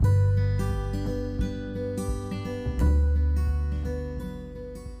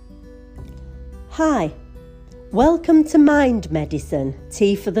Hi, welcome to Mind Medicine,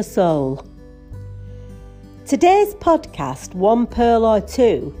 Tea for the Soul. Today's podcast, One Pearl or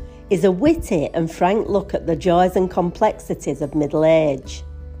Two, is a witty and frank look at the joys and complexities of middle age.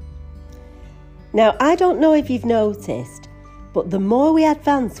 Now, I don't know if you've noticed, but the more we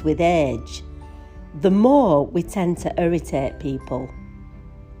advance with age, the more we tend to irritate people.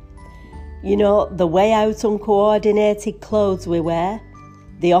 You know, the way out uncoordinated clothes we wear,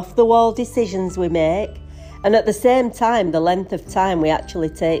 the off-the-wall decisions we make, and at the same time, the length of time we actually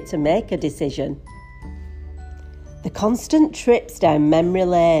take to make a decision. The constant trips down memory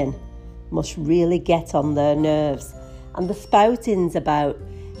lane must really get on their nerves, and the spoutings about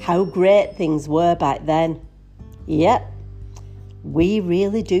how great things were back then. Yep, we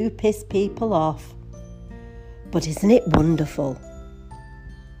really do piss people off. But isn't it wonderful?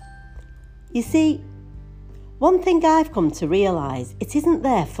 You see, one thing I've come to realise, it isn't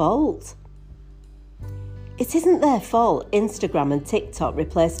their fault. It isn't their fault Instagram and TikTok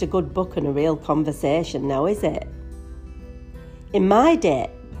replaced a good book and a real conversation now, is it? In my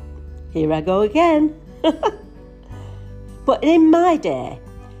day, here I go again. But in my day,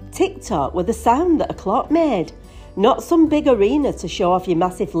 TikTok were the sound that a clock made, not some big arena to show off your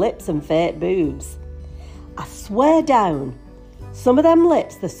massive lips and fake boobs. I swear down, some of them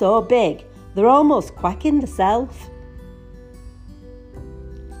lips, they're so big, they're almost quacking themselves.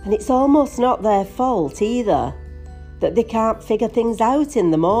 And it's almost not their fault either that they can't figure things out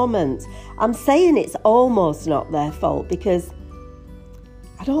in the moment. I'm saying it's almost not their fault because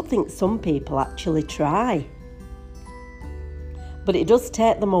I don't think some people actually try. But it does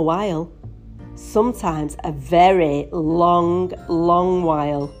take them a while. Sometimes a very long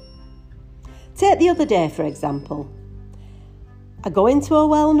while. Take the other day, for example. I go into a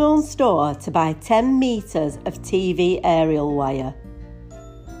well-known store to buy 10 metres of TV aerial wire.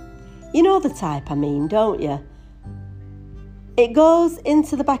 You know the type I mean, don't you? It goes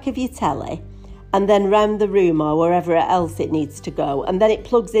into the back of your telly and then round the room or wherever else it needs to go, and then it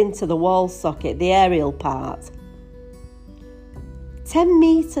plugs into the wall socket, the aerial part. 10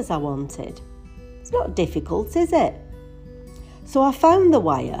 metres I wanted. It's not difficult, is it? So I found the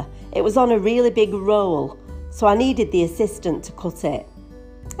wire. It was on a really big roll, so I needed the assistant to cut it.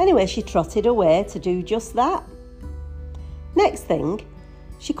 Anyway, she trotted away to do just that. Next thing,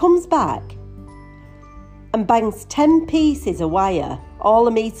 she comes back and bangs 10 pieces of wire, all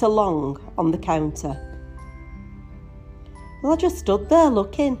a metre long, on the counter. Well, I just stood there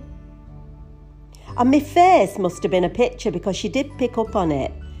looking. And my face must have been a picture because she did pick up on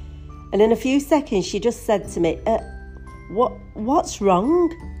it. And in a few seconds, she just said to me, what's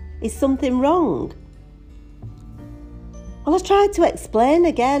wrong? Is something wrong? Well, I tried to explain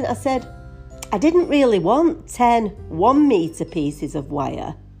again. I said, I didn't really want 10 1-metre pieces of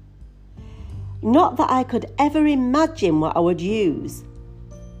wire. Not that I could ever imagine what I would use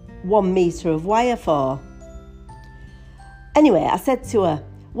 1 metre of wire for. Anyway, I said to her,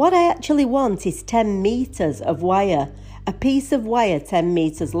 what I actually want is 10 metres of wire, a piece of wire 10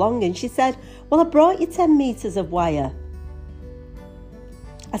 metres long. And she said, well, I brought you 10 metres of wire.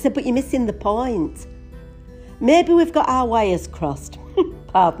 I said, but you're missing the point. Maybe we've got our wires crossed.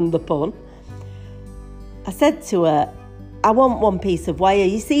 Pardon the pun. I said to her, I want 1 piece of wire.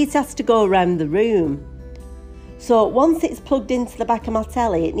 You see, it has to go around the room. So once it's plugged into the back of my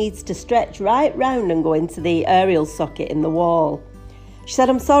telly, it needs to stretch right round and go into the aerial socket in the wall. She said,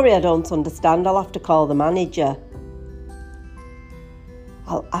 I'm sorry, I don't understand. I'll have to call the manager.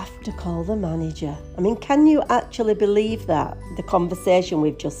 I'll have to call the manager. I mean, can you actually believe that? The conversation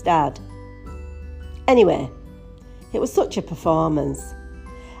we've just had. Anyway, it was such a performance.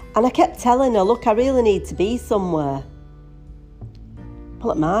 And I kept telling her, look, I really need to be somewhere.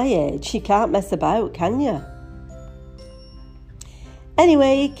 Well, at my age, you can't mess about, can you?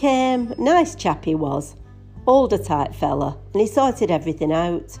 Anyway, he came. Nice chap he was. Older type fella. And he sorted everything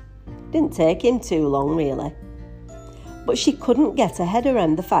out. Didn't take him too long, really. But she couldn't get her head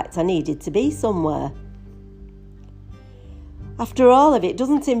around the fact I needed to be somewhere. After all, if it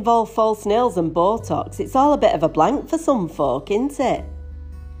doesn't involve false nails and Botox, it's all a bit of a blank for some folk, isn't it?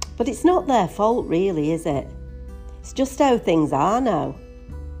 But it's not their fault, really, is it? It's just how things are now.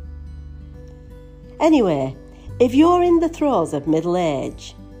 Anyway, if you're in the throes of middle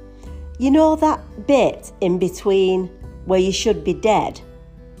age, you know that bit in between where you should be dead,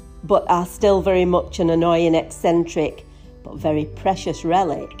 but are still very much an annoying, eccentric, but very precious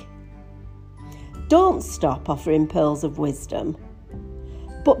relic? Don't stop offering pearls of wisdom,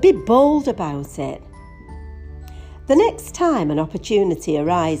 but be bold about it. The next time an opportunity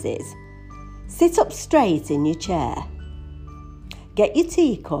arises, sit up straight in your chair. Get your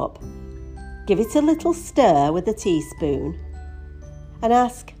teacup, Give it a little stir with a teaspoon and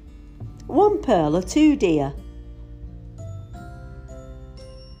ask, 1 pearl or 2, dear?